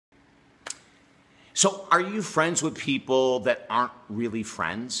So are you friends with people that aren't really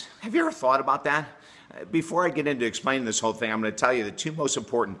friends? Have you ever thought about that? Before I get into explaining this whole thing, I'm going to tell you the two most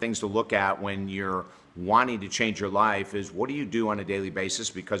important things to look at when you're wanting to change your life is what do you do on a daily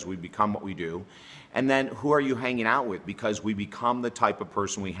basis, because we become what we do, and then who are you hanging out with, because we become the type of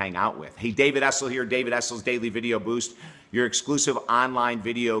person we hang out with. Hey, David Essel here, David Essel's Daily Video Boost, your exclusive online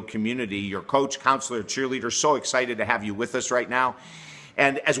video community, your coach, counselor, cheerleader. So excited to have you with us right now.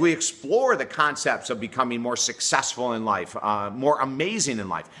 And as we explore the concepts of becoming more successful in life, more amazing in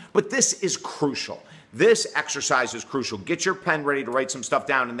life, but this is crucial. This exercise is crucial. Get your pen ready to write some stuff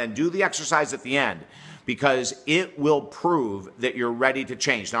down and then do the exercise at the end, because it will prove that you're ready to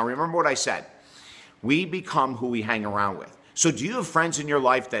change. Now, remember what I said. We become who we hang around with. So do you have friends in your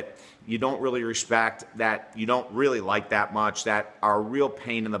life that you don't really respect, that you don't really like that much, that are a real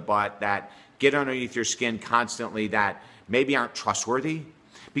pain in the butt, that get underneath your skin constantly, that maybe aren't trustworthy?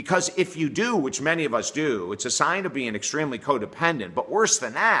 Because if you do, which many of us do, it's a sign of being extremely codependent. But worse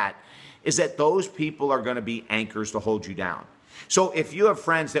than that is that those people are going to be anchors to hold you down. So if you have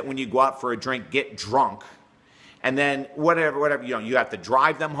friends that when you go out for a drink get drunk, and then whatever, you have to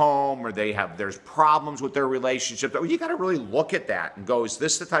drive them home, or there's problems with their relationship, you got to really look at that and go, is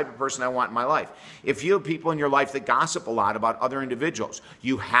this the type of person I want in my life? If you have people in your life that gossip a lot about other individuals,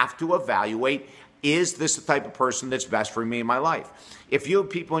 you have to evaluate, is this the type of person that's best for me in my life? If you have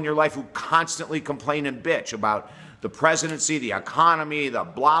people in your life who constantly complain and bitch about the presidency, the economy, the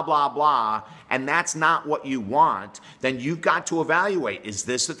blah, blah, blah, and that's not what you want, then you've got to evaluate, is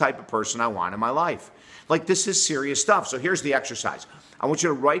this the type of person I want in my life? Like, this is serious stuff. So here's the exercise. I want you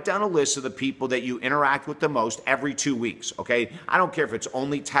to write down a list of the people that you interact with the most every 2 weeks, okay? I don't care if it's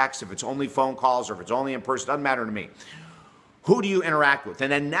only text, if it's only phone calls, or if it's only in person, doesn't matter to me. Who do you interact with?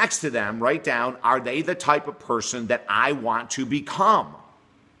 And then next to them, write down, are they the type of person that I want to become?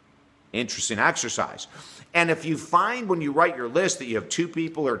 Interesting exercise. And if you find when you write your list that you have 2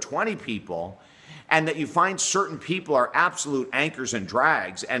 people or 20 people, and that you find certain people are absolute anchors and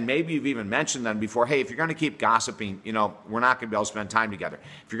drags, and maybe you've even mentioned them before, hey, if you're going to keep gossiping, we're not going to be able to spend time together.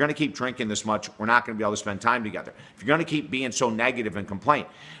 If you're going to keep drinking this much, we're not going to be able to spend time together. If you're going to keep being so negative and complain.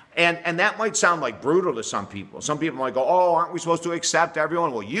 And that might sound like brutal to some people. Some people might go, oh, aren't we supposed to accept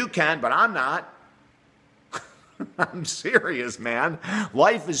everyone? Well, you can, but I'm not. I'm serious, man.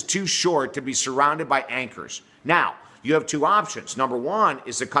 Life is too short to be surrounded by anchors. Now, you have 2 options. Number 1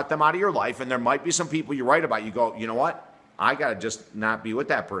 is to cut them out of your life, and there might be some people you write about. You go, you know what? I got to just not be with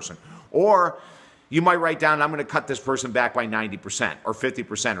that person. Or you might write down, I'm going to cut this person back by 90% or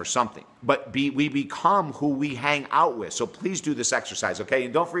 50% or something. But we become who we hang out with. So please do this exercise, okay?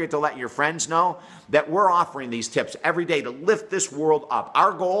 And don't forget to let your friends know that we're offering these tips every day to lift this world up.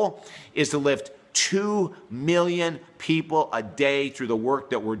 Our goal is to lift 2 million people a day through the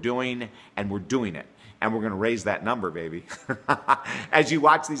work that we're doing, and we're doing it. And we're going to raise that number, baby. As you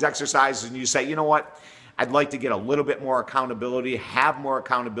watch these exercises and you say, you know what? I'd like to get a little bit more accountability, have more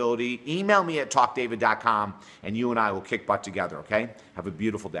accountability. Email me at talkdavid.com, and you and I will kick butt together, okay? Have a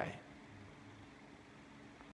beautiful day.